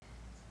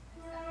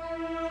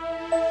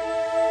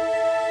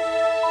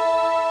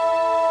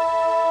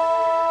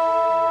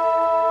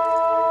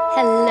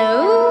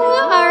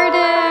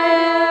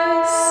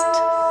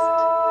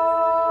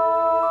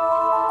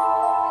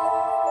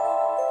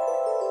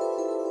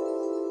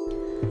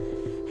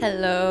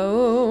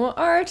Hello,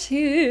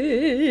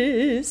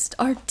 artist,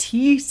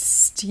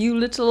 you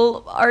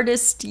little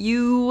artist,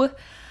 you.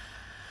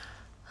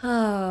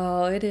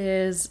 Oh, it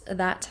is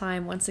that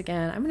time once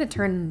again. I'm going to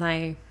turn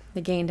the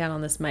gain down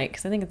on this mic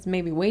because I think it's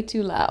maybe way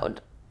too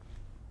loud.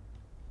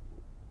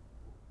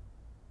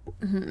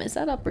 Is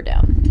that up or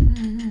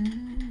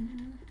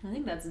down? I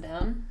think that's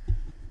down.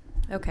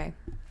 Okay,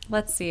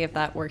 let's see if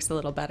that works a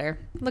little better.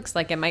 Looks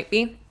like it might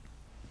be.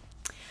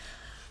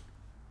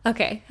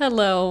 Okay,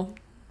 hello.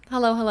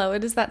 Hello.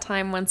 It is that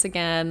time once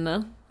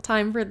again.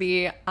 Time for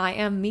the I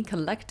Am Me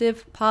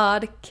Collective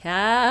podcast.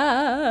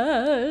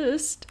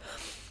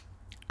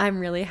 I'm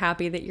really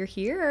happy that you're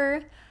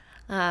here,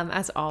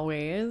 as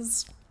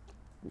always.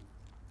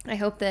 I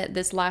hope that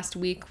this last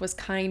week was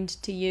kind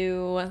to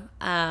you.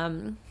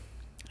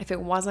 If it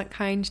wasn't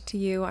kind to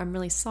you, I'm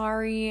really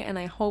sorry, and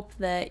I hope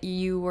that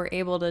you were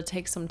able to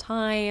take some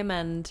time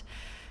and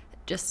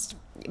just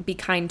be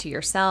kind to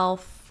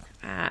yourself.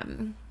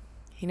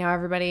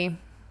 Everybody,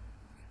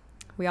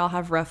 we all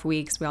have rough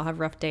weeks. We all have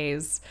rough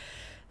days.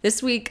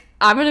 This week,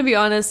 I'm going to be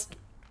honest,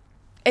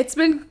 it's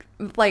been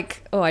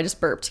like, I just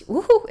burped.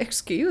 Woohoo,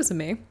 excuse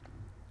me.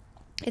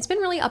 It's been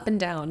really up and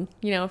down,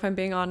 if I'm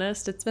being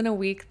honest. It's been a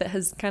week that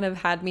has kind of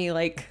had me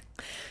like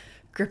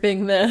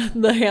gripping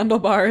the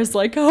handlebars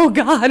like, oh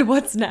God,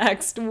 what's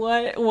next?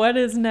 What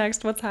is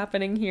next? What's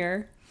happening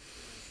here?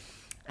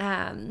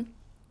 Yeah.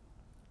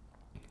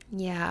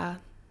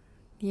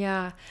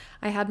 I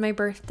had my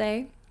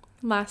birthday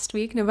last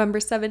week. November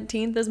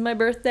 17th is my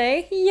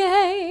birthday.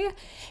 Yay!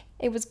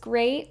 It was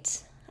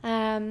great.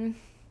 I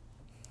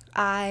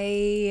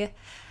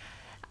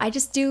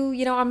just do,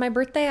 on my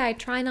birthday, I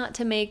try not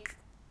to make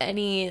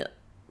any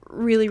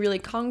really, really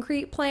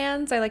concrete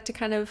plans. I like to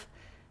kind of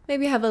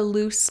maybe have a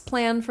loose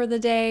plan for the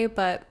day,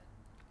 but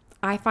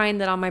I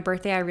find that on my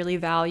birthday, I really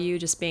value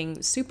just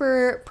being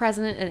super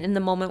present and in the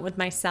moment with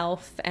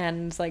myself.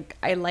 And like,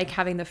 I like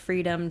having the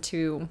freedom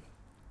to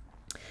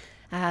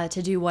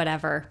do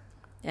whatever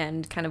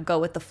and kind of go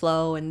with the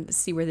flow and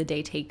see where the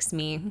day takes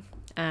me.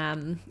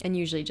 And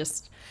usually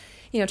just,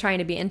 trying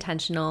to be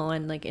intentional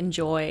and like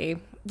enjoy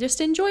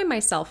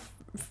myself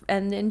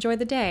and enjoy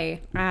the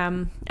day.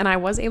 And I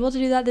was able to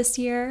do that this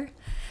year.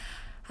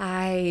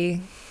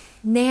 I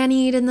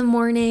nannied in the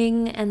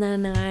morning, and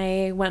then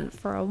I went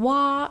for a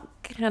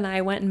walk, and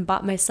I went and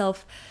bought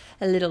myself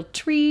a little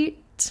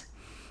treat.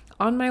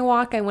 On my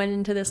walk, I went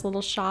into this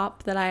little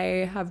shop that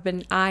I have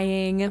been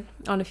eyeing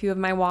on a few of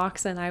my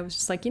walks, and I was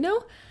just like,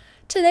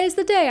 today's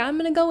the day. I'm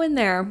going to go in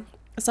there.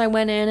 So I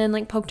went in and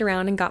like poked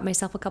around and got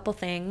myself a couple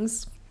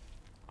things.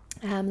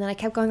 Then I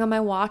kept going on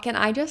my walk, and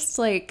I just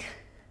I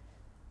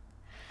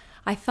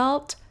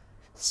felt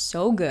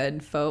so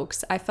good,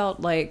 folks. I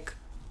felt like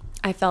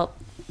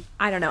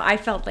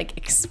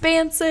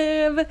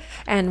expansive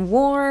and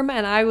warm,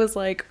 and I was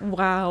like,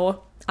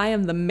 wow, I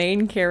am the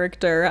main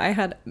character. I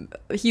had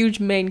a huge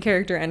main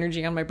character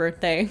energy on my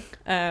birthday.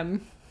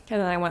 And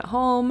then I went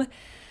home,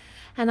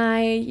 and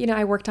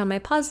I worked on my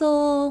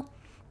puzzle,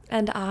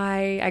 and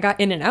I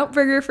got In-N-Out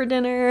Burger for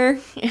dinner,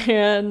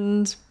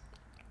 and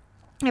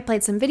I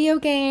played some video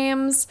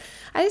games.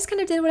 I just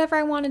kind of did whatever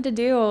I wanted to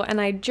do, and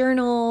I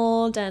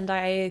journaled, and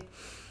I,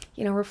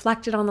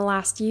 reflected on the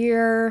last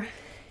year,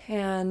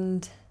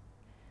 and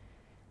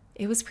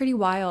it was pretty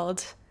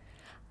wild.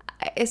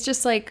 It's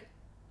just like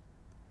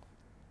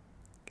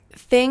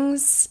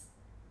things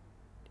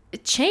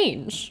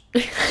change.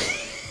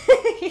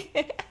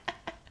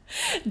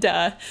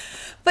 Duh.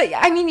 But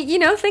I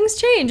mean, things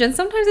change, and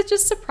sometimes it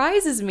just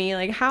surprises me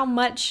like how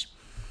much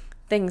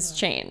things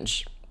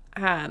change.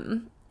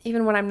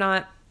 Even when I'm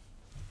not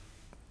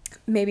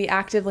maybe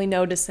actively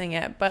noticing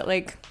it. But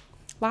like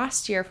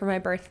last year for my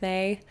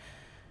birthday,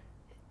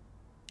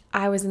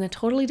 I was in a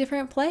totally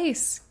different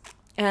place.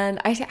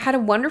 And I had a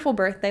wonderful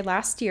birthday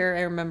last year.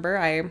 I remember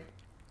I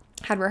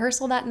had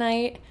rehearsal that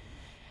night,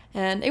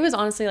 and it was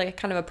honestly like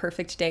kind of a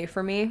perfect day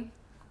for me.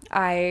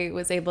 I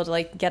was able to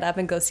like get up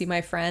and go see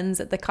my friends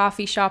at the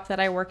coffee shop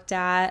that I worked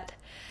at.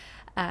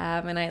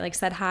 And I like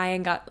said hi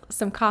and got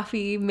some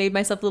coffee, made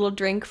myself a little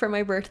drink for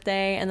my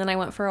birthday. And then I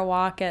went for a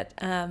walk at,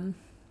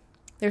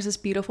 there's this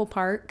beautiful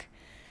park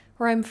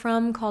where I'm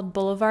from called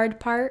Boulevard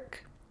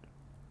Park.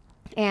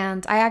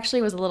 And I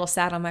actually was a little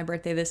sad on my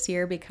birthday this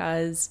year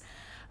because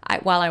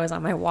while I was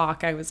on my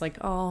walk, I was like,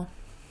 I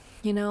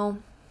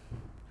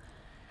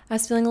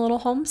was feeling a little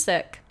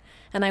homesick.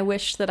 And I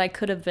wish that I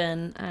could have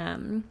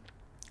been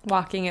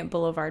walking at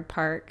Boulevard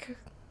Park.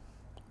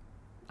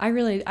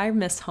 I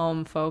miss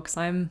home, folks.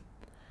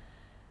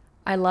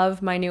 I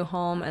love my new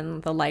home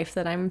and the life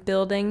that I'm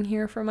building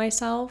here for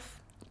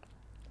myself.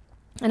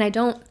 And I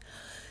don't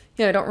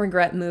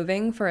regret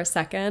moving for a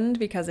second,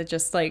 because it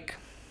just like,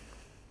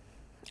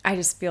 I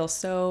just feel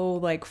so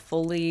like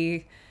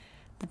fully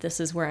that this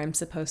is where I'm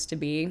supposed to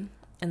be,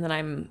 and that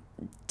I'm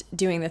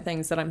doing the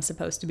things that I'm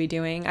supposed to be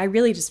doing. I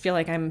really just feel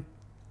like I'm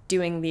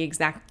doing the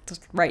exact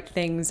right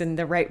things in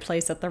the right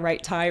place at the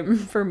right time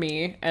for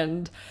me,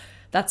 and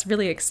that's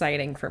really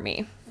exciting for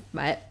me.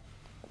 But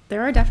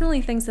there are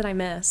definitely things that I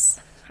miss.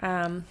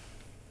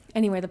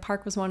 Anyway, the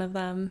park was one of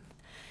them.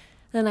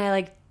 Then I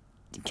like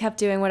kept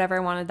doing whatever I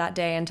wanted that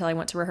day until I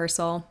went to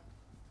rehearsal.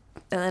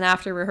 And then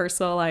after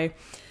rehearsal, I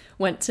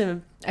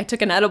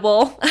took an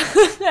edible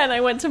and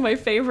I went to my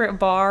favorite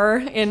bar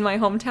in my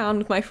hometown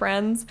with my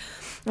friends.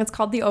 It's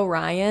called the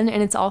Orion,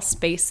 and it's all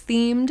space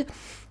themed.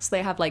 So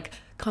they have like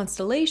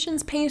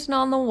constellations painted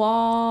on the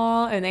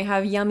wall, and they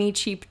have yummy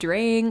cheap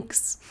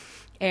drinks,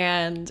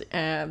 and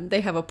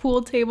they have a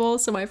pool table.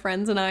 So my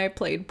friends and I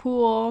played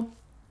pool.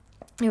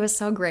 It was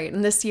so great.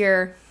 And this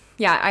year,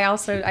 yeah,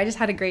 I just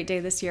had a great day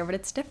this year, but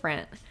it's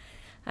different.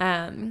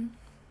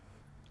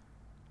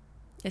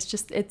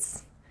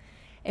 It's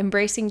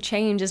embracing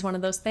change is one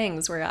of those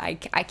things where I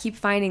keep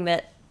finding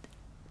that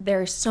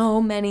there are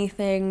so many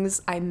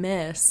things I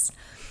miss,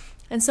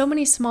 and so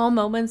many small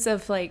moments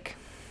of like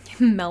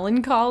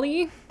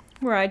melancholy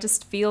where I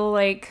just feel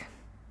like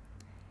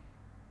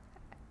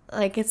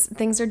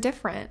things are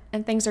different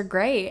and things are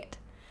great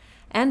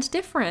and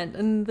different,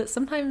 and that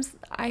sometimes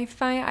I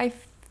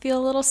feel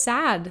a little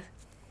sad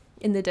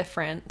in the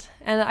different,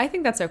 and I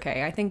think that's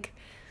okay. I think,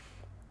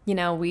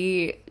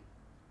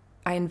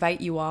 I invite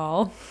you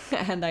all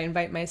and I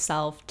invite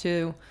myself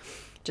to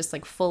just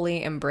like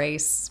fully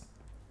embrace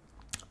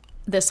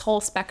this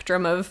whole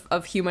spectrum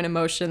of human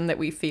emotion that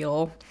we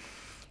feel.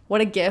 What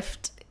a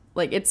gift.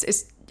 Like it's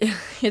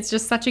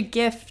just such a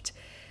gift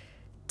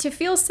to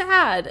feel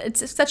sad.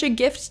 It's such a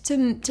gift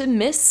to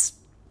miss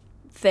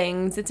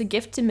things. It's a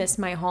gift to miss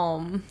my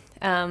home.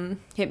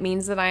 It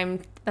means that I'm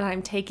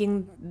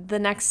taking the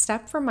next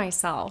step for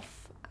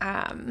myself.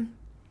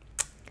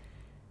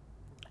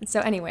 So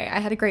anyway,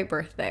 I had a great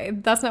birthday.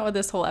 That's not what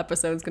this whole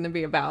episode is going to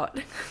be about.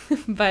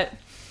 But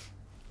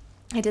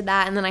I did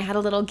that, and then I had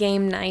a little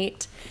game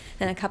night,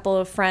 and a couple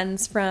of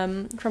friends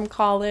from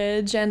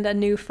college and a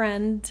new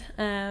friend.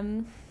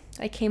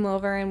 I came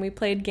over and we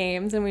played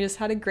games, and we just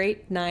had a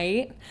great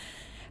night.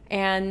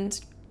 And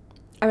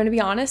I'm going to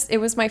be honest, it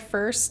was my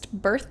first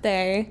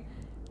birthday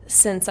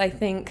since I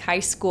think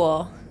high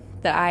school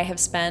that I have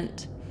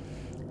spent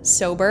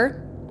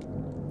sober.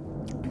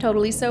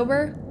 Totally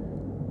sober.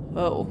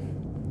 Whoa.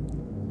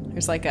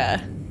 There's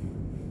a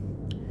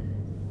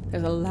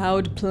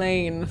loud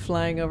plane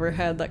flying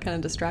overhead that kind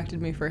of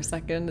distracted me for a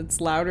second. It's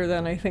louder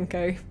than I think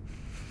I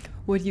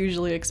would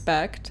usually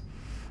expect.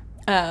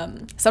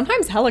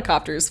 Sometimes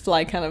helicopters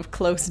fly kind of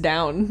close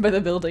down by the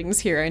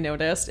buildings here, I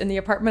noticed. In the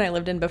apartment I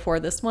lived in before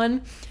this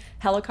one,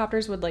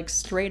 helicopters would like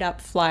straight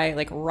up fly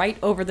like right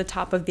over the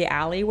top of the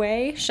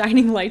alleyway,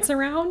 shining lights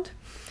around.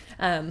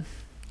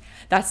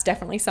 That's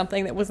definitely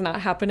something that was not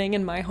happening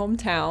in my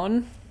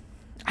hometown.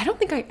 I don't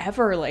think I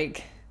ever I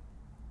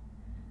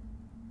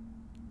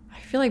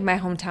feel like my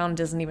hometown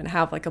doesn't even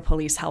have like a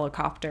police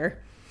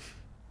helicopter.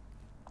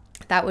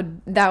 That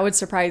would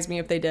surprise me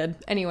if they did.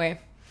 Anyway,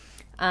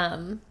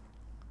 what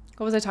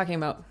was I talking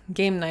about?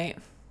 Game night,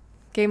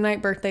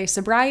 birthday,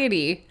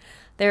 sobriety.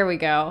 There we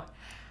go.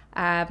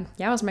 It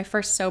was my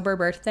first sober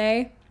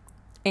birthday,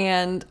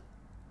 and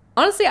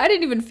honestly, I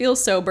didn't even feel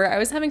sober. I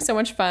was having so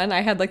much fun.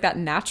 I had like that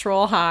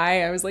natural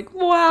high. I was like,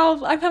 wow,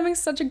 I'm having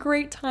such a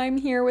great time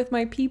here with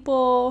my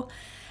people.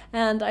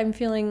 And I'm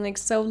feeling like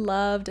so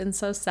loved and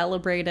so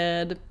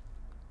celebrated.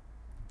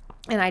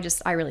 And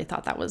I really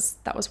thought that was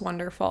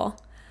wonderful.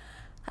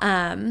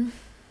 So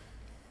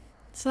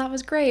that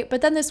was great.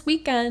 But then this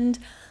weekend,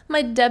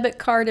 my debit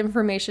card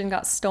information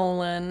got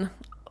stolen.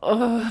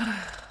 Ugh.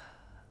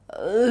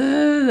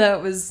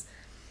 That was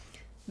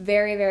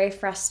very, very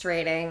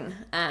frustrating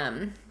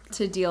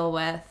to deal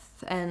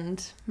with.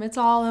 And it's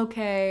all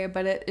okay,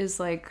 but it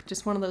is like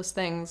just one of those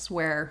things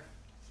where,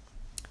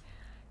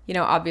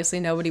 obviously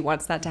nobody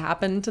wants that to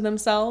happen to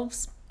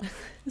themselves.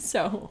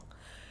 So,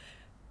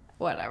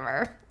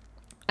 whatever.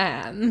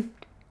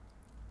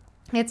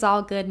 It's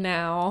all good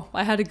now.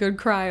 I had a good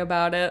cry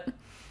about it.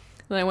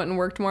 Then I went and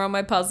worked more on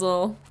my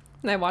puzzle.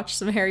 And I watched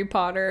some Harry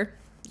Potter.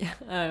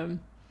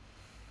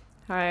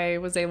 I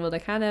was able to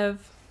kind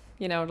of,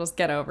 just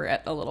get over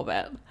it a little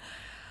bit.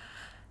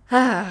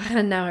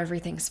 And now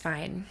everything's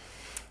fine.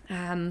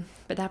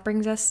 But that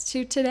brings us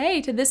to today,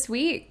 to this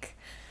week.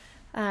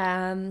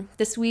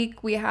 This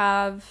week we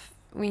have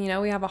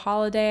a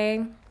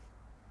holiday,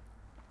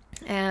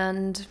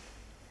 and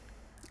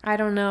I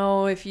don't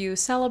know if you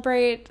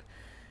celebrate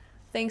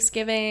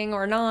Thanksgiving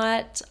or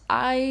not.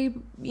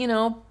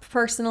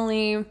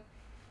 Personally,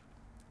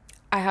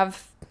 I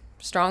have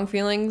strong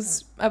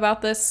feelings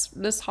about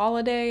this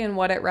holiday and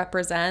what it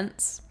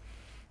represents.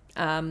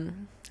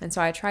 And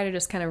so I try to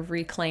just kind of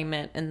reclaim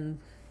it in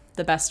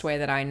the best way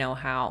that I know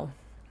how,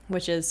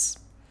 which is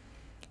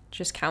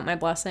just count my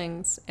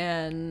blessings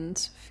and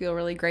feel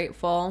really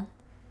grateful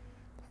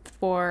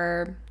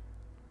for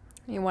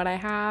what I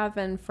have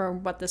and for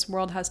what this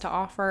world has to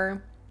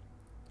offer.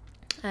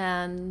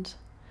 And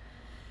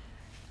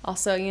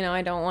also,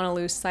 I don't want to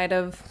lose sight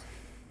of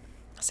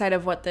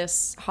what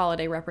this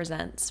holiday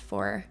represents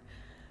for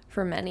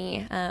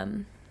many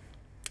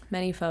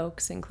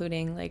folks,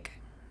 including like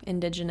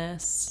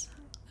Indigenous,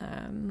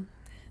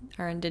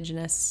 our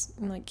Indigenous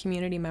like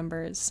community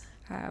members.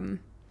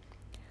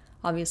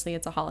 obviously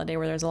it's a holiday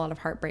where there's a lot of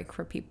heartbreak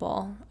for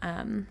people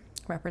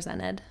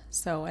represented.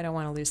 So I don't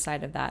want to lose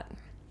sight of that.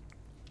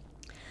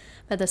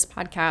 But this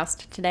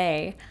podcast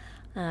today,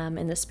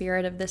 in the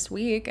spirit of this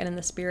week and in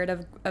the spirit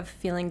of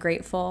feeling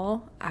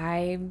grateful,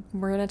 we're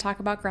going to talk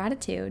about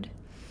gratitude.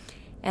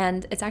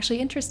 And it's actually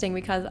interesting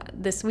because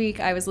this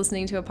week I was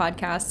listening to a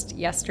podcast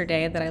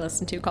yesterday that I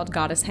listened to called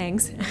Goddess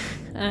Hangs.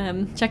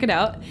 Check it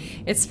out.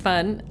 It's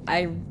fun.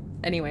 I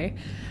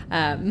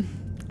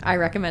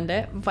recommend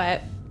it.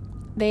 But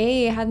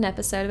they had an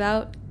episode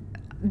about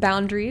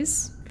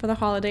boundaries for the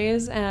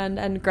holidays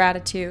and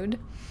gratitude.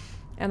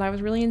 And I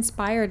was really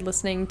inspired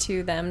listening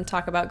to them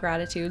talk about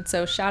gratitude.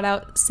 So shout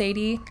out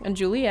Sadie and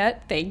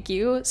Juliet. Thank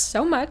you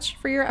so much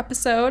for your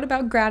episode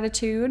about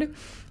gratitude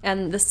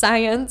and the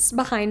science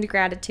behind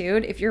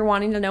gratitude. If you're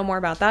wanting to know more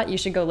about that, you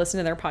should go listen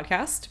to their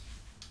podcast.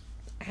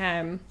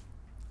 But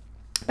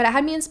it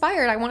had me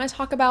inspired. I want to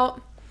talk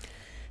about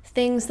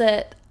things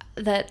that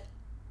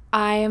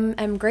I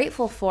am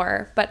grateful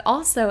for. But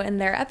also in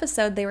their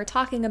episode, they were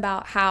talking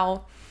about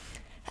how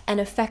an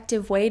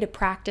effective way to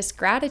practice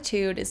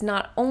gratitude is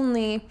not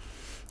only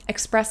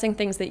expressing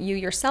things that you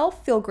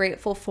yourself feel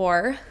grateful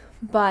for,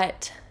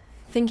 but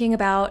thinking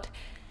about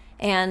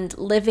and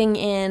living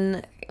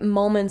in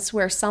moments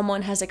where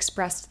someone has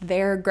expressed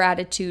their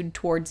gratitude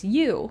towards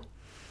you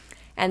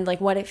and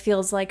like what it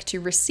feels like to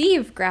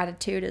receive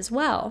gratitude as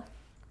well.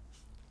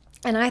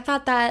 And I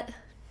thought that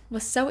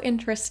was so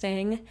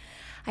interesting.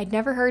 I'd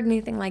never heard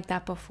anything like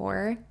that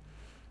before.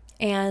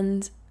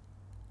 And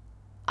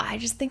I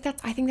think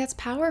that's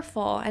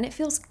powerful, and it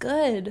feels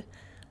good.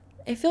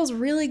 It feels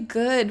really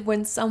good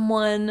when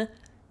someone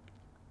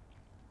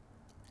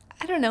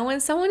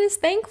is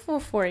thankful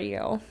for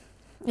you.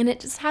 And it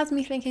just has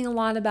me thinking a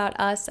lot about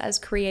us as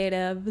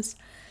creatives.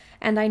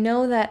 And I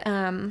know that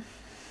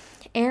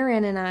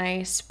Erin and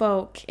I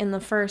spoke in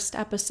the first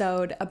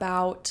episode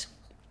about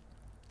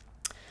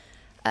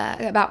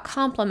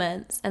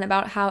compliments and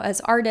about how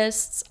as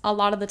artists, a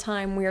lot of the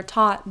time we are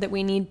taught that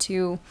we need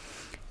to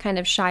kind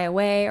of shy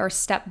away or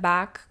step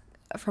back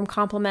from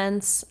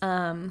compliments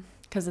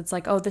because it's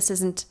like, oh, this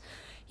isn't,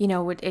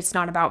 it's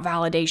not about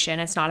validation.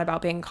 It's not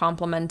about being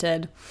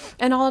complimented.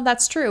 And all of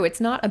that's true.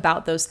 It's not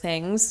about those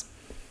things.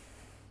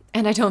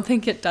 And I don't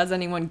think it does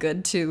anyone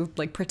good to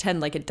like pretend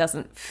like it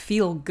doesn't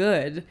feel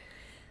good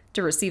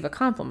to receive a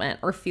compliment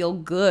or feel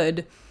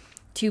good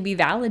to be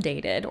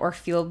validated or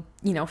feel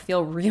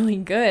really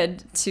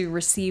good to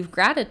receive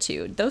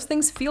gratitude. Those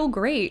things feel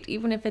great,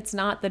 even if it's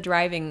not the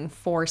driving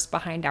force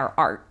behind our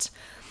art.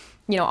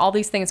 All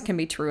these things can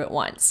be true at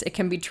once. It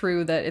can be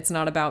true that it's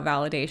not about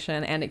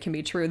validation, and it can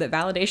be true that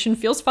validation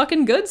feels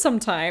fucking good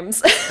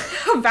sometimes.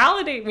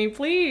 Validate me,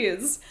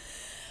 please.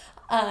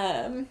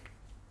 And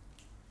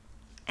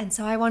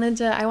so I wanted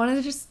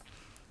to just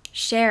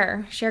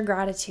share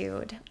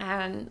gratitude,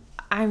 and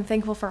I'm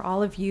thankful for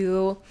all of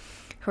you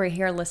who are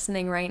here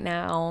listening right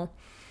now,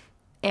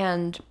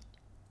 and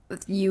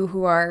you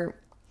who are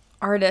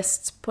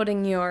artists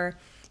putting your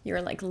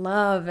like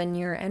love and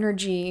your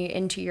energy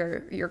into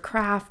your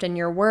craft and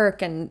your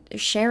work and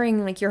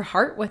sharing like your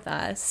heart with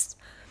us.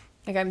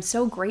 Like, I'm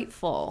so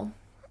grateful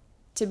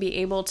to be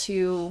able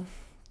to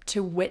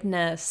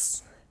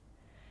witness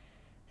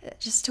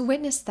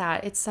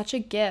that. It's such a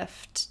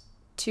gift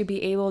to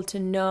be able to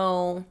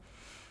know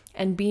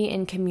and be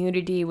in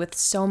community with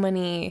so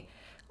many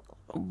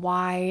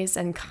wise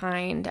and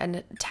kind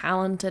and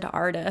talented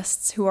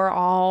artists who are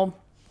all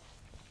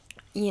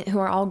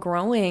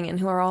growing and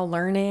who are all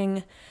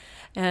learning.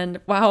 And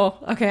wow,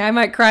 okay, I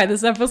might cry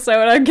this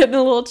episode. I'm getting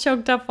a little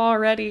choked up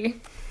already.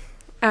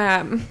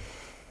 But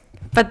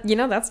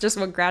that's just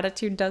what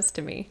gratitude does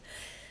to me.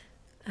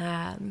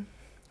 So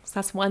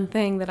that's one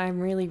thing that I'm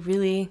really,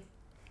 really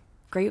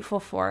grateful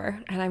for.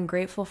 And I'm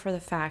grateful for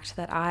the fact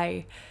that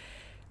I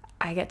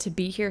get to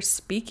be here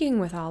speaking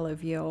with all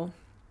of you.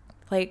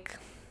 Like,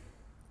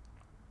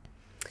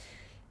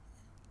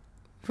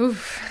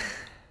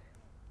 oof.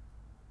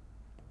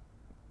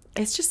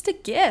 It's just a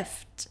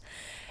gift.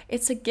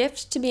 It's a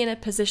gift to be in a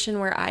position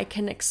where I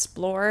can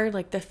explore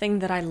like the thing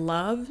that I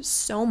love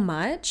so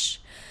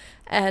much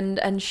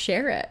and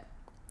share it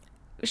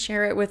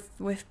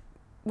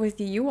with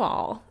you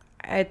all.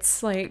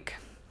 It's like,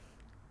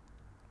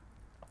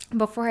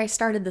 before I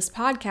started this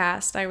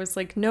podcast, I was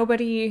like,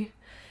 nobody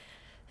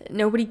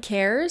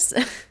cares.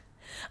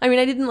 I mean,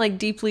 I didn't like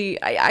deeply,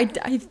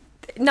 I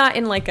not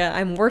in like a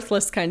I'm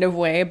worthless kind of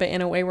way, but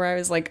in a way where I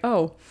was like,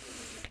 oh,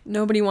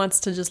 nobody wants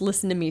to just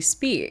listen to me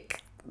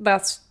speak.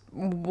 That's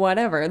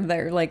whatever.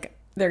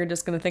 They're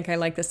just going to think I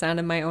like the sound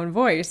of my own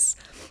voice.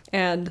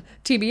 And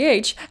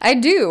TBH, I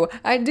do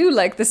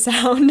like the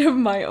sound of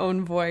my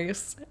own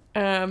voice.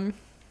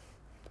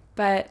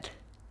 But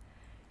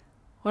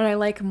what I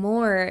like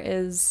more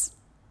is,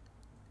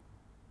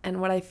 and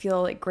what I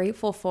feel like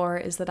grateful for,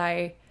 is that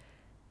I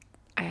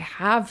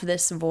have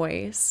this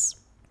voice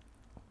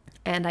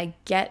and I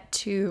get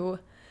to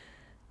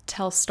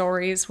tell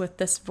stories with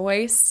this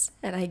voice,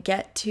 and I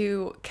get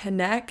to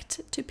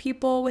connect to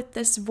people with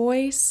this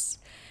voice.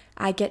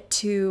 I get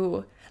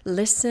to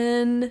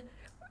listen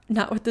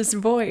not with this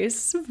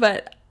voice,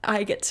 but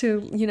I get to,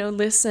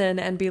 listen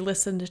and be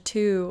listened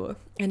to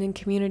and in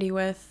community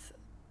with.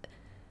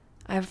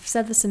 I've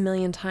said this a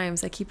million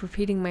times. I keep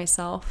repeating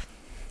myself,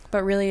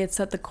 but really it's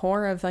at the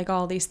core of like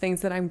all these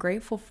things that I'm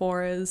grateful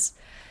for is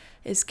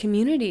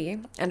community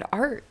and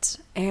art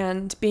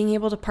and being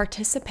able to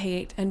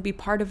participate and be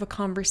part of a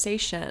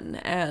conversation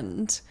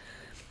and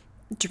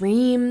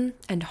dream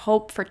and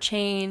hope for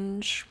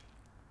change.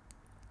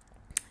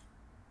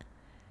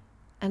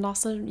 And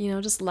also,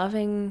 just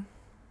loving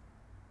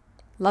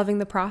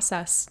the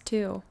process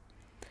too.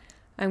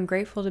 I'm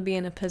grateful to be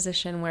in a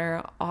position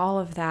where all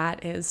of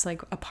that is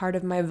like a part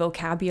of my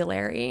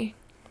vocabulary.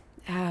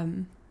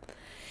 It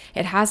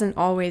hasn't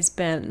always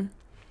been.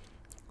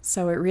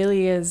 So it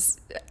really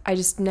is, I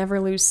just never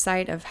lose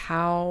sight of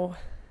how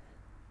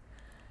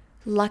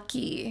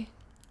lucky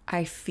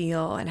I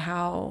feel and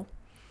how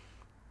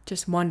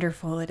just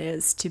wonderful it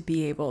is to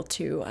be able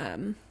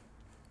to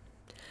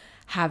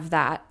have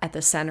that at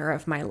the center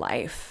of my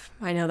life.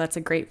 I know that's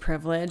a great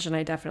privilege, and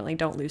I definitely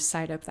don't lose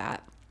sight of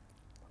that.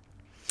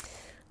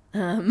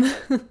 And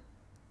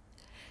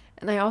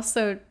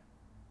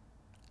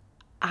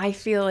I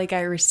feel like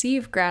I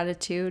receive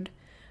gratitude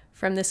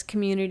from this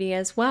community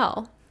as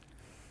well.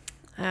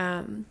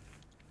 And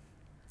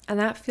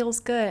that feels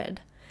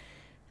good.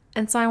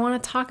 And so I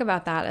want to talk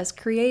about that. As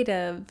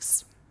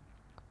creatives,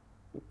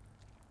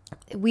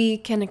 we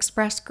can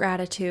express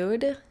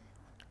gratitude,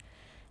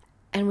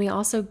 and we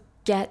also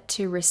get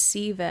to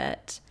receive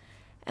it.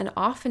 And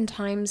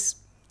oftentimes,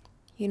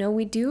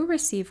 we do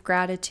receive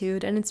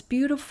gratitude, and it's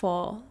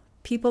beautiful.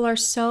 People are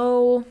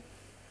so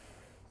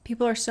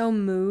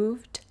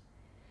moved,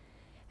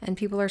 and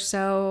people are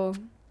so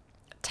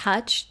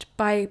touched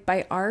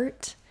by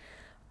art.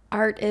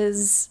 Art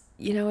is,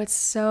 it's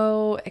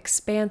so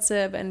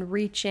expansive and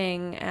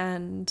reaching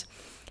and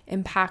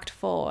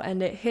impactful,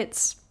 and it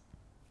hits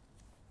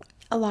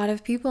a lot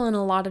of people in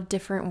a lot of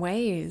different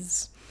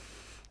ways.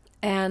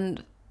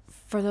 And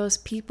for those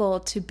people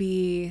to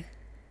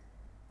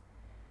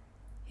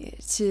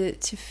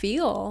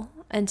feel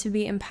and to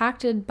be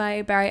impacted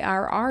by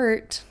our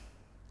art,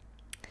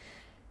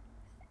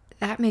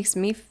 that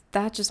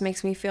just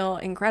makes me feel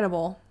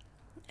incredible.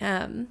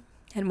 And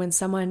when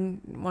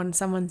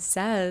someone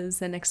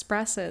says and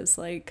expresses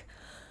like,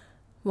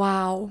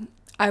 wow,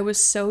 I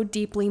was so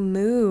deeply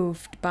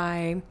moved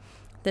by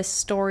this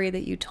story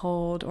that you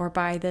told, or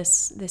by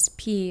this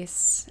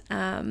piece,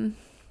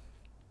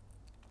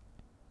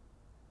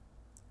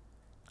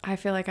 I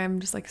feel like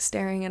I'm just like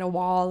staring at a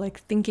wall,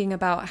 like thinking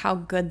about how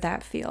good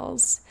that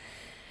feels.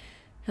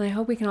 And I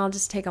hope we can all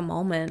just take a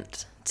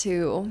moment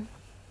to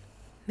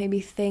maybe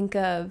think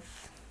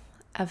of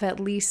at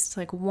least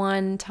like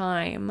one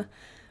time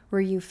where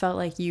you felt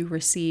like you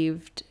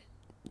received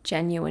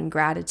genuine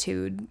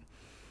gratitude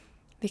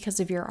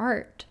because of your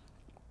art,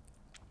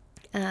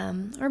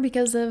 or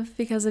because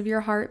of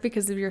your heart,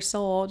 because of your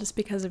soul, just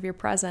because of your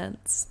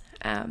presence.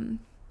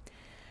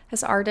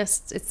 As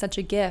artists, it's such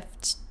a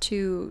gift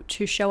to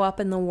show up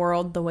in the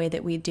world the way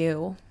that we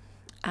do,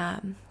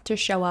 to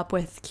show up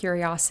with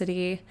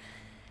curiosity,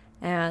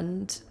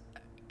 and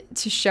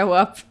to show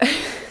up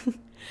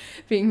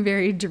being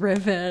very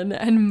driven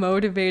and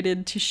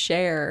motivated to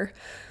share,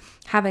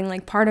 having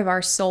like part of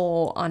our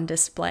soul on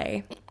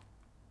display.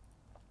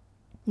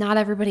 Not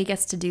everybody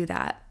gets to do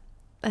that.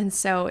 And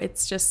so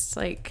it's just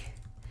like,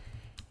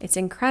 it's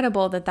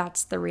incredible that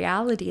that's the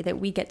reality that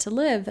we get to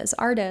live as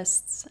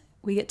artists.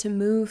 We get to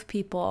move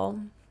people,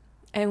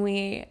 and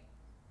we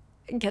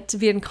get to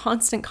be in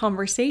constant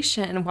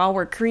conversation while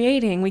we're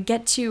creating. We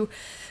get to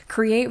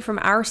create from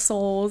our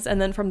souls,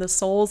 and then from the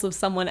souls of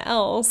someone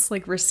else,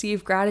 like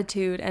receive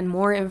gratitude and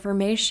more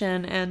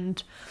information.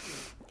 And,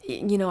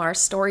 our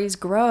stories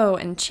grow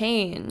and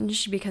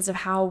change because of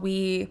how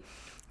we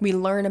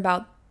learn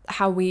about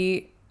how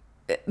we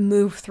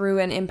move through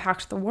and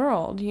impact the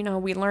world.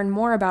 We learn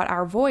more about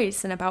our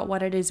voice and about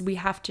what it is we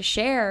have to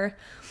share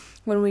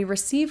when we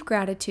receive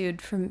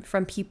gratitude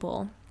from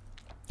people,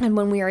 and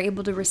when we are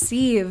able to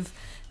receive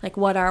like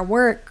what our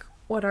work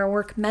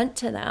meant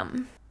to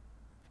them,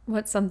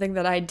 what something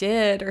that I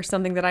did or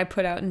something that I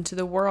put out into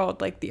the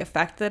world, like the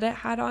effect that it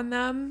had on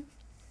them.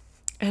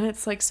 And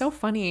it's like so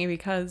funny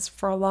because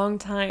for a long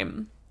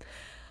time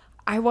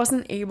I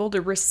wasn't able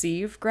to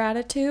receive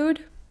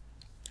gratitude.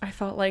 I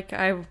felt like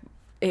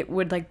it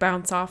would like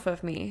bounce off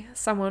of me.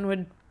 Someone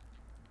would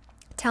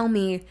tell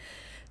me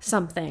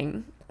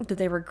something that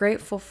they were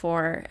grateful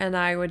for, and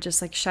I would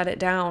just like shut it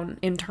down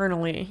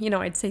internally.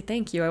 I'd say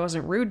thank you. I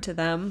wasn't rude to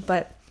them,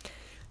 but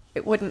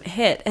it wouldn't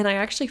hit. And I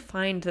actually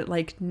find that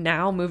like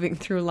now moving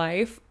through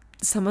life,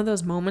 some of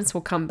those moments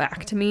will come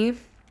back to me,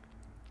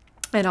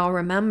 and I'll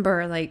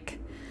remember, like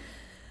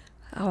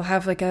I'll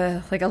have like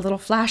a little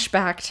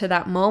flashback to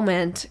that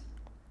moment.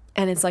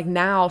 And it's like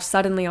now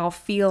suddenly I'll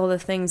feel the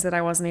things that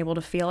I wasn't able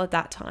to feel at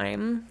that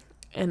time,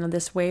 and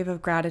this wave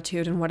of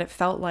gratitude and what it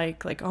felt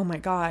like, oh my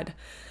God,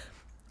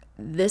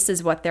 this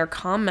is what their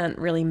comment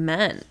really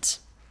meant.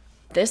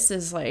 This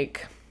is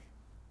like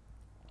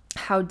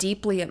how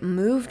deeply it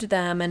moved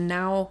them. And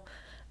now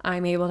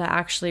I'm able to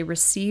actually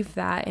receive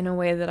that in a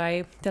way that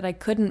I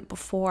couldn't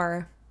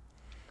before.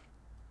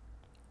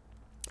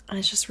 And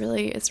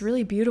it's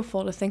really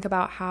beautiful to think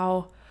about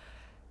how,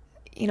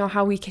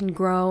 how we can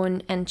grow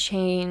and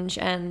change,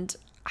 and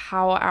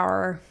how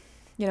our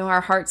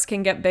hearts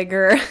can get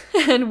bigger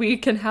and we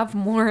can have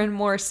more and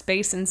more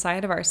space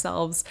inside of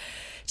ourselves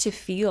to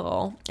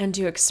feel and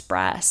to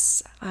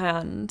express.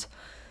 And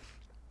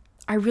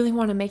I really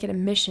want to make it a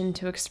mission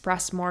to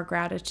express more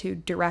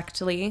gratitude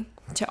directly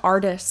to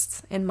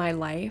artists in my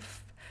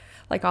life,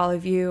 like all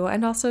of you,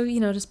 and also,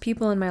 just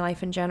people in my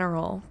life in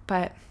general.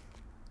 But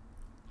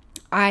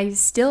I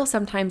still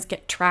sometimes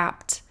get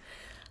trapped.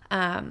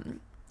 And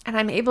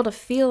I'm able to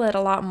feel it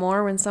a lot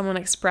more when someone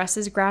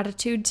expresses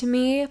gratitude to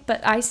me,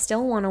 but I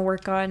still want to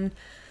work on,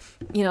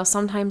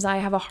 sometimes I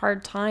have a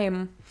hard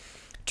time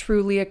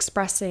truly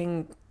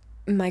expressing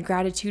my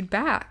gratitude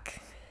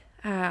back.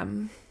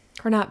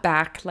 Or not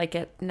back, like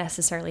it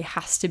necessarily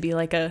has to be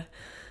like a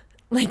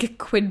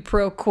quid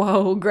pro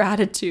quo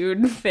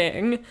gratitude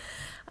thing.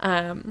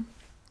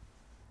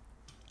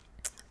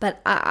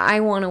 But I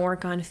want to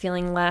work on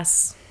feeling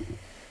less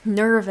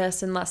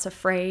nervous and less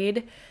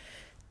afraid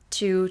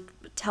to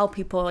tell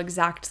people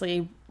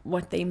exactly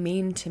what they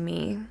mean to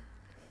me.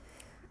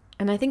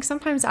 And I think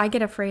sometimes I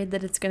get afraid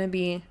that it's going to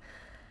be,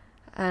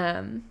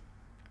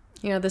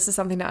 this is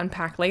something to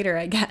unpack later,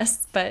 I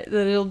guess, but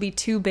that it'll be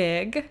too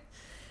big.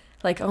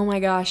 Like, oh my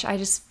gosh, I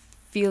just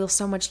feel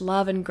so much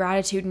love and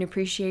gratitude and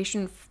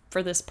appreciation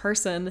for this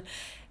person.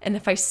 And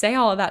if I say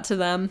all of that to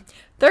them,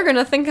 they're going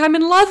to think I'm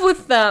in love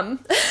with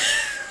them.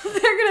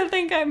 They're going to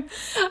think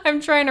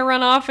I'm trying to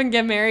run off and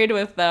get married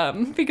with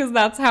them, because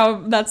that's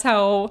how it's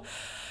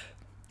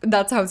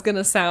going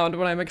to sound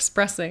when I'm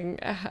expressing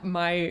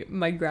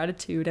my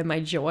gratitude and my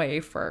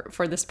joy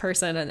for this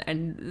person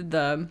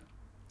and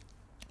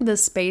the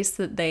space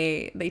that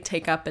they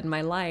take up in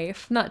my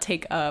life. Not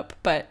take up,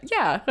 but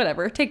yeah,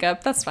 whatever. Take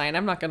up, that's fine.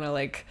 I'm not going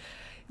to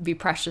be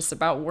precious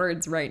about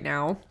words right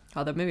now.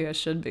 Although maybe I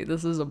should be.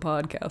 This is a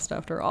podcast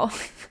after all.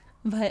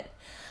 But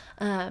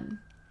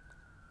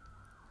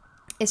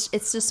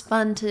it's just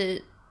fun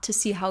to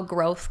see how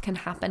growth can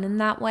happen in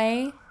that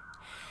way,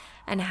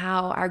 and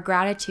how our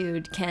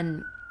gratitude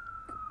can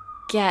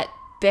get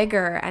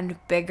bigger and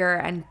bigger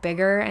and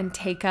bigger and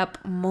take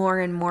up more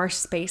and more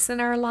space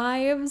in our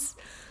lives.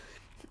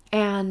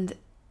 And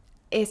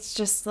it's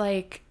just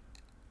like,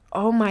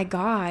 oh my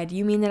God,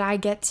 you mean that I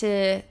get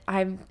to,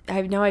 I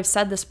know I've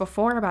said this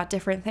before about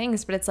different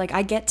things, but it's like,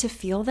 I get to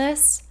feel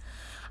this.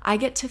 I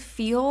get to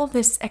feel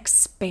this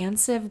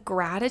expansive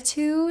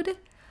gratitude.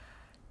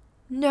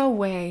 No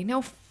way,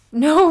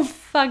 no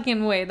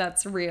fucking way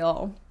that's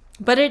real.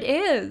 But it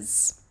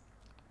is.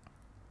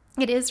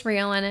 It is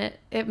real, and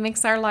it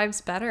makes our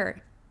lives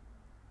better.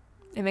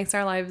 It makes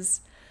our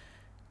lives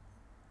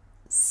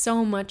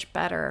so much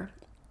better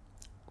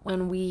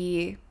when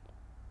we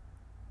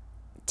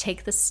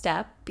take the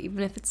step,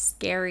 even if it's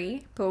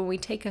scary, but when we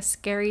take a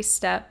scary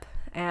step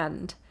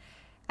and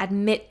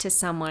admit to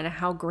someone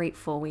how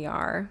grateful we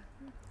are.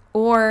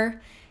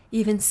 Or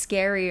even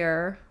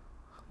scarier,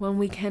 when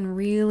we can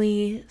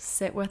really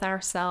sit with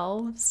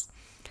ourselves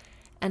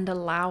and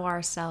allow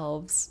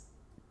ourselves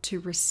to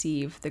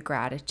receive the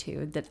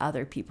gratitude that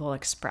other people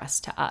express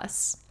to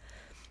us.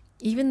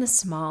 Even the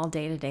small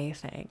day-to-day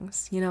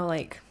things,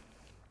 like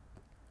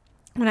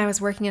when I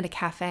was working at a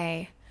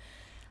cafe,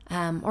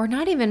 or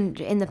not even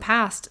in the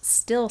past,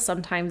 still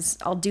sometimes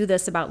I'll do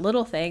this about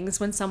little things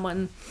when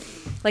someone,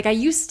 I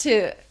used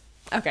to,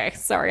 okay,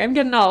 sorry, I'm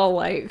getting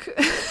all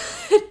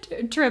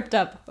tripped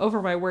up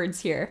over my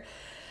words here.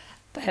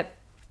 But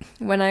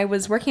when I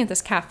was working at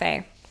this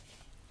cafe,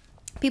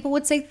 people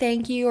would say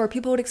thank you, or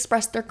people would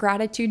express their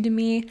gratitude to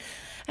me.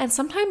 And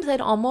sometimes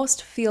I'd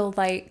almost feel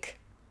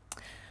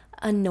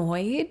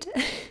annoyed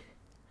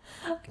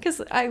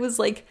because I was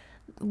like,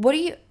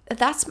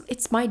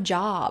 it's my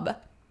job.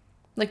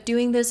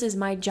 Doing this is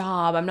my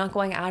job. I'm not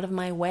going out of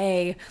my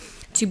way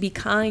to be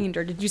kind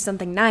or to do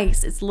something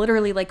nice. It's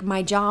literally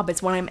my job.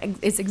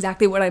 It's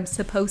exactly what I'm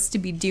supposed to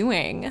be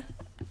doing.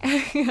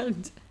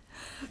 And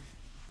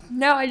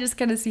now I just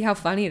kind of see how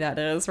funny that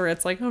is, where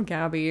it's like, oh,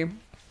 Gabi,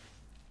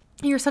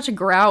 you're such a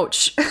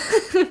grouch.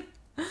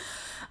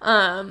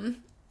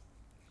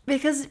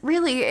 Because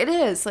really it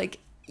is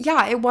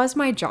yeah, it was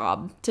my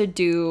job to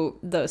do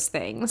those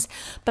things,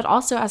 but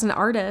also as an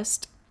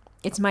artist,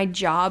 it's my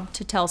job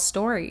to tell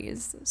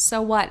stories.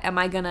 So what am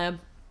I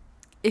gonna,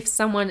 if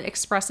someone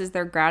expresses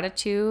their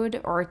gratitude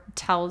or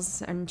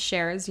tells and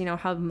shares,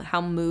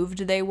 how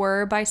moved they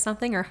were by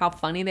something, or how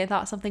funny they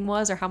thought something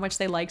was, or how much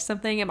they liked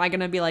something, am I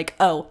gonna be like,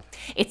 oh,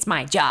 it's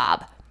my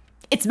job.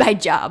 It's my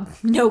job.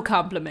 No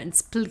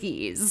compliments,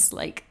 please.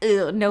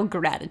 Ew, no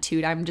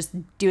gratitude. I'm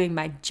just doing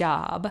my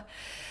job.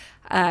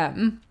 I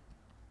am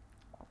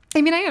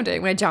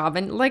doing my job.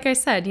 And like I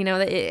said,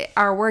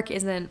 our work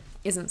isn't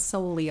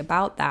solely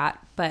about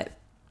that, but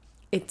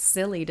it's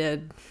silly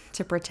to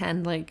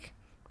pretend like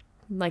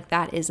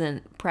that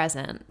isn't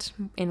present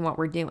in what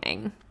we're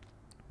doing.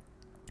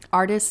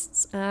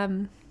 Artists,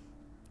 art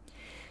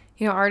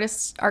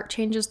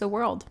changes the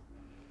world.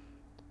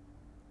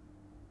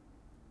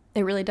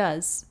 It really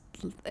does.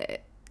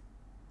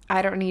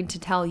 I don't need to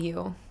tell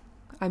you.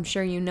 I'm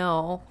sure you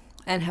know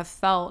and have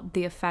felt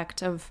the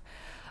effect of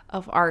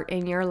art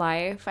in your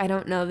life. I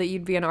don't know that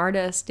you'd be an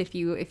artist if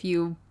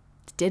you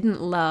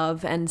didn't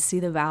love and see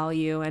the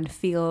value and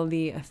feel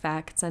the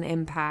effects and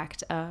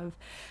impact of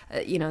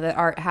that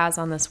art has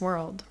on this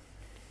world.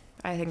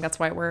 I think that's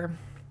why we're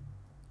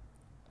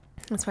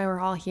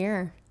all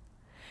here.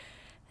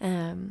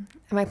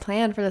 My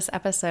plan for this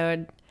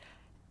episode,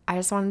 I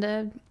just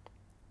wanted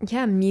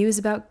to muse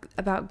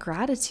about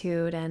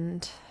gratitude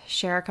and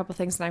share a couple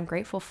things that I'm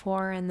grateful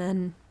for, and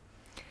then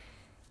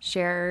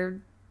share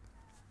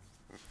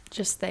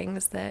just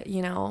things that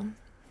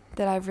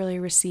that I've really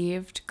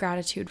received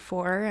gratitude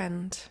for.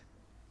 And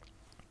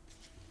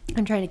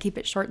I'm trying to keep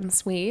it short and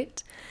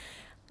sweet,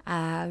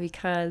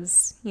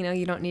 because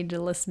you don't need to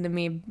listen to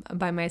me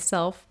by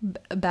myself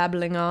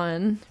babbling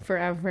on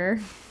forever.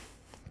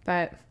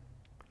 But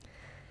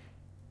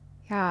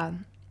yeah,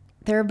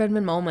 there have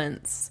been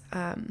moments.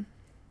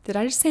 Did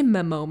I just say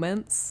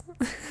moments?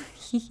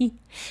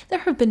 There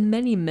have been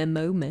many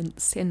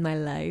moments in my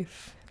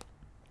life.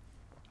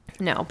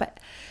 No, but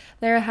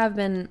there have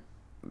been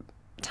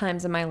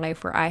times in my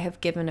life where I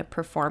have given a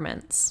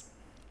performance.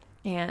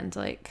 And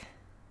like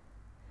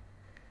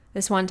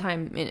this one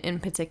time in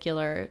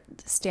particular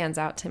stands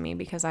out to me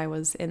because I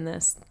was in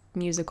this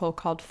musical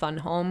called Fun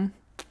Home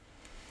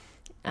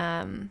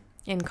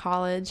in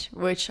college,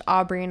 which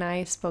Aubrey and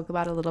I spoke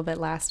about a little bit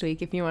last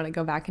week. If you want to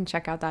go back and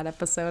check out that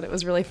episode, it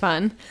was really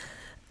fun.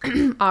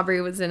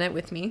 Aubrey was in it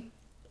with me.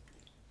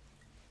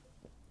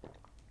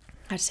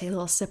 I'll just take a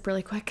little sip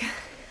really quick.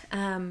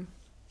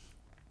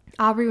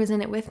 Aubrey was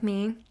in it with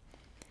me.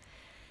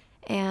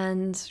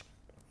 And,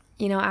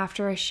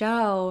 after a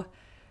show,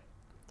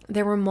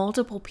 there were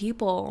multiple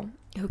people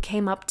who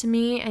came up to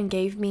me and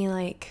gave me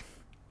like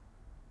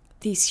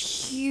these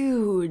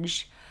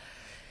huge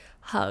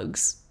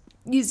hugs.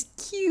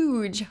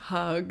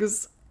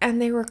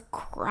 And they were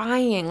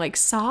crying, like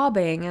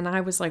sobbing. And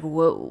I was like,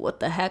 whoa, what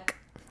the heck?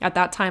 At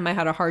that time, I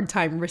had a hard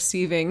time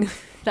receiving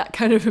that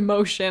kind of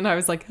emotion. I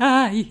was like,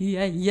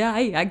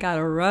 I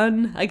gotta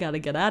run. I gotta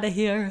get out of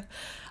here.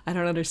 I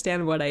don't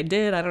understand what I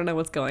did. I don't know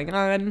what's going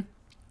on.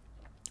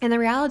 And the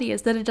reality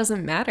is that it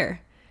doesn't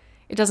matter.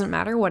 It doesn't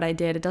matter what I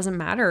did. It doesn't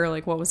matter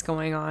like what was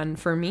going on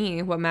for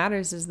me. What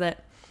matters is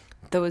that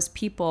those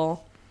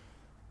people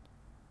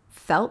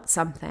felt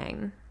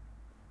something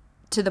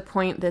to the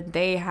point that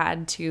they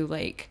had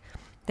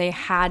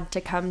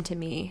to come to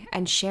me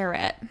and share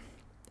it.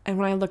 And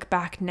when I look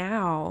back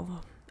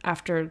now,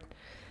 after,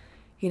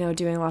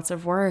 doing lots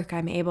of work,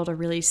 I'm able to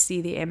really see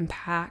the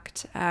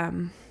impact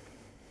of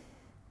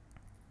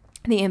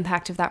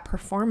that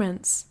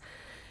performance.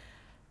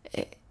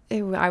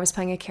 I was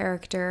playing a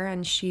character,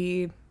 and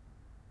she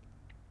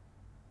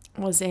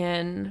was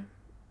in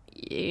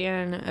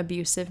an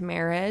abusive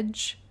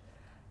marriage,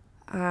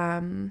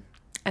 and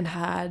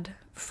had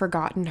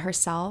forgotten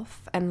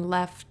herself and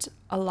left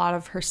a lot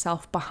of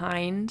herself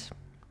behind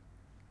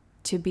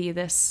to be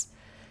this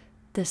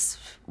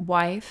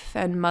wife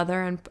and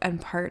mother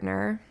and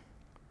partner.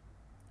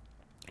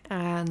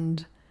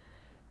 And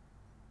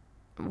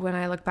when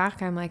I look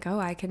back, I'm like, oh,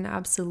 I can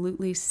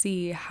absolutely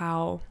see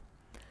how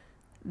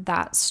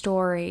that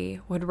story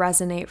would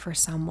resonate for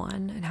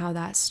someone, and how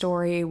that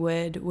story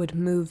would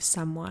move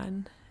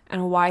someone,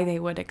 and why they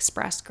would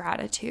express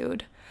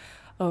gratitude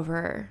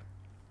over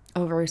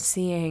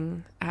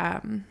seeing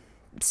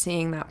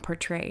that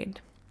portrayed.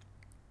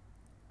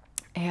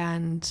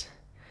 And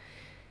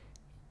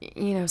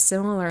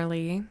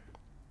similarly,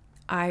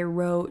 I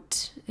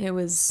wrote, it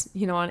was,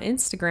 on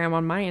Instagram,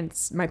 on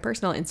my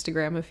personal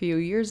Instagram a few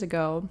years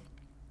ago,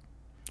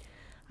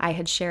 I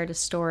had shared a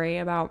story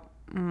about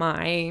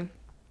my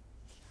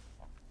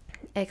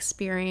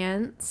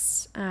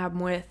experience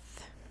with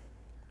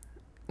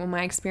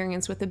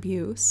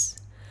abuse.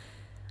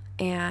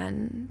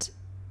 And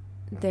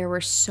there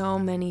were so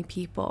many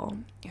people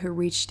who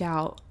reached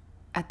out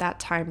at that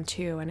time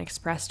too and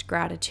expressed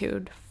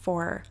gratitude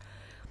for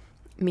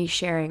me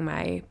sharing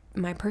my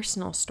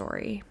personal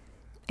story.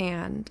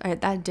 And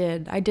I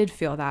did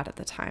feel that at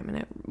the time, and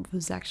it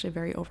was actually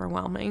very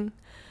overwhelming.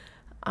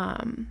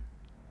 But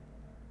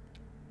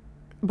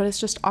it's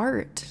just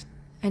art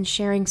and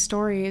sharing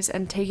stories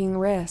and taking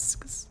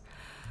risks.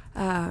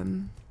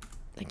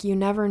 Like, you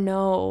never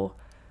know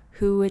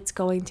who it's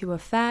going to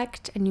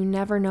affect, and you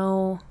never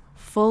know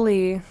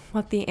fully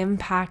what the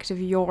impact of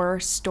your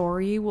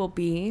story will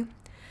be,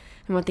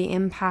 and what the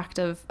impact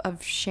of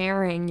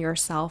sharing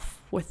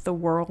yourself with the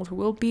world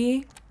will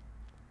be.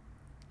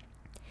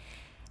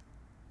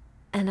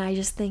 And I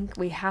just think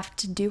we have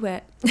to do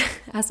it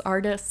as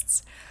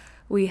artists.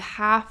 We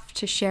have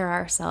to share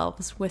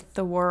ourselves with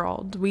the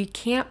world. We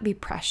can't be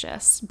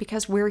precious,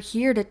 because we're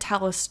here to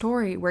tell a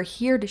story. We're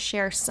here to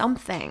share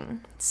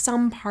something,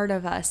 some part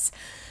of us,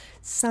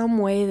 some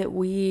way that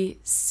we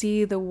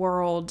see the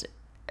world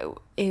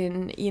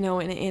in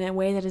a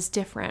way that is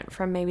different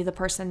from maybe the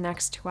person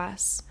next to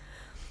us.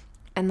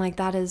 And like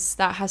that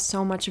has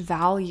so much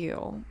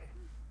value.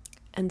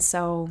 And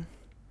so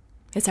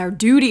It's our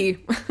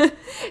duty. It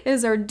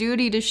is our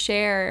duty to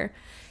share.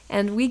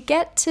 And we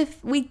get to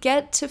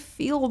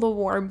feel the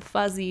warm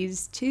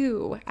fuzzies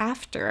too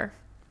after,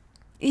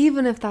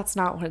 even if that's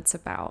not what it's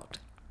about.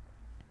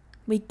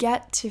 We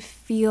get to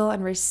feel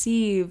and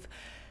receive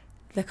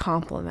the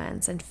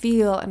compliments and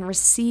feel and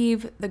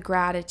receive the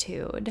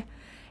gratitude.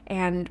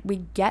 And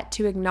we get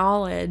to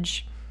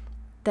acknowledge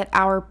that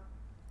our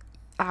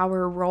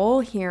role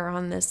here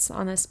on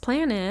this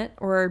planet,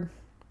 or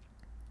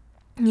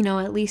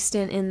at least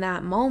in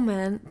that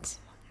moment,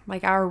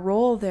 like our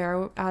role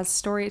there as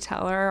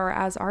storyteller or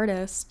as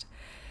artist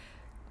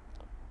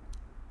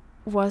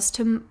was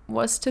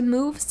to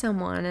move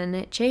someone, and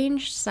it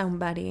changed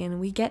somebody, and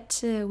we get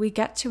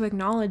to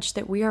acknowledge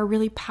that we are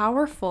really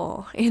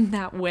powerful in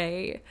that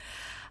way.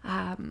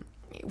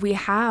 We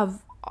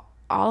have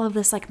all of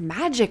this like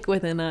magic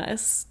within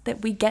us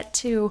that we get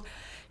to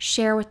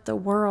share with the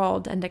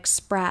world and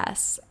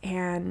express,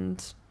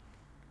 and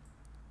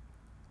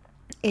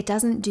it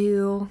doesn't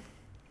do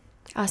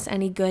us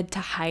any good to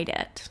hide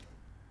it.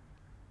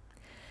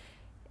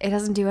 It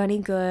doesn't do any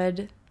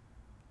good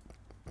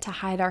to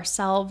hide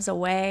ourselves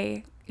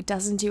away. It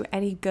doesn't do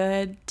any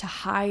good to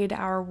hide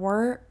our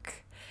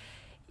work,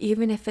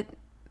 even if it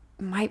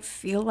might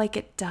feel like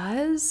it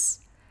does.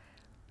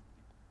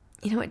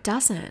 It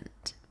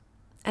doesn't.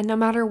 And no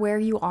matter where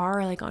you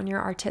are, like on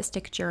your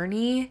artistic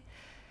journey,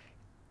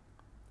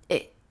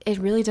 it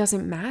really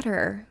doesn't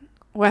matter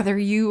whether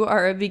you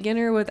are a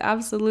beginner with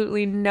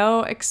absolutely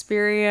no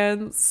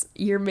experience,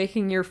 you're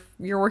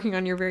working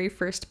on your very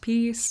first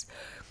piece,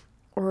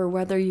 or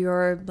whether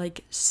you're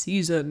like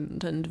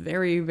seasoned and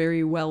very,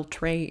 very well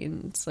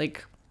trained. It's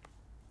like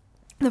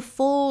the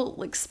full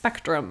like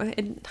spectrum.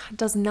 It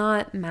does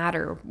not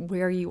matter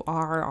where you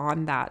are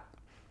on that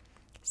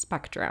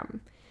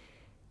spectrum.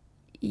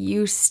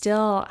 You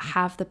still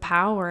have the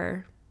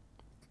power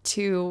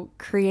to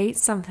create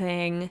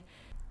something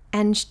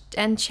and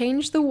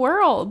change the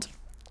world,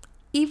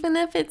 even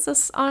if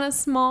it's on a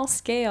small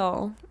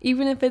scale,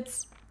 even if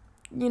it's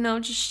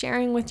just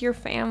sharing with your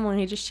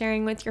family, just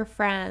sharing with your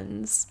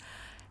friends.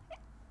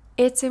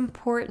 It's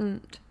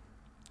important.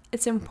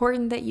 It's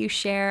important that you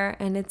share,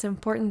 and it's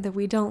important that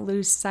we don't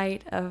lose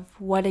sight of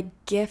what a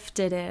gift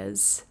it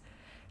is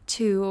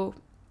to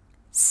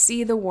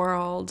see the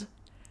world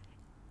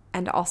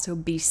and also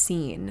be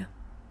seen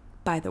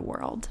by the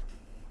world.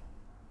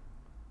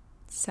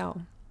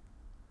 So,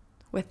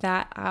 with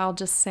that, I'll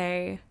just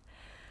say,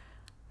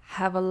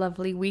 have a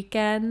lovely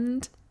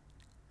weekend.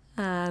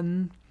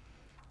 Again,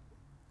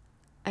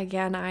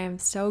 I am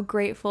so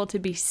grateful to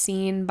be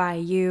seen by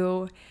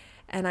you,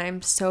 and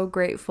I'm so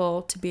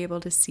grateful to be able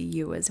to see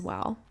you as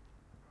well.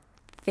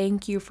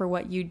 Thank you for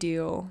what you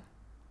do.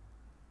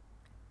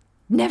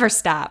 Never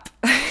stop.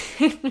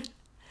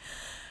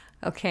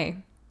 Okay.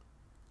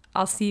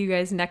 I'll see you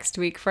guys next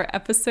week for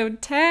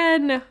episode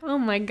 10. Oh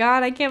my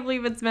God, I can't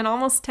believe it's been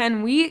almost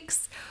 10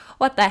 weeks.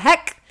 What the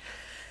heck?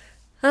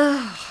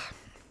 Oh,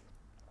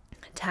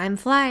 time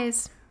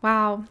flies.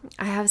 Wow,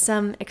 I have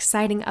some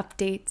exciting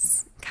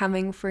updates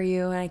coming for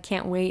you, and I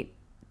can't wait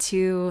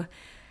to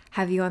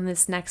have you on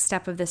this next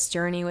step of this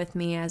journey with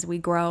me as we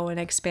grow and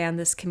expand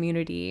this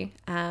community,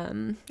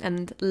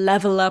 and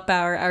level up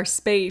our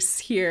space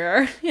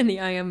here in the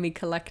I Am Me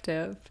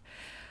Collective.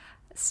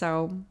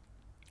 So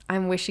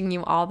I'm wishing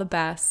you all the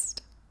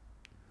best.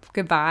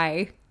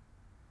 Goodbye.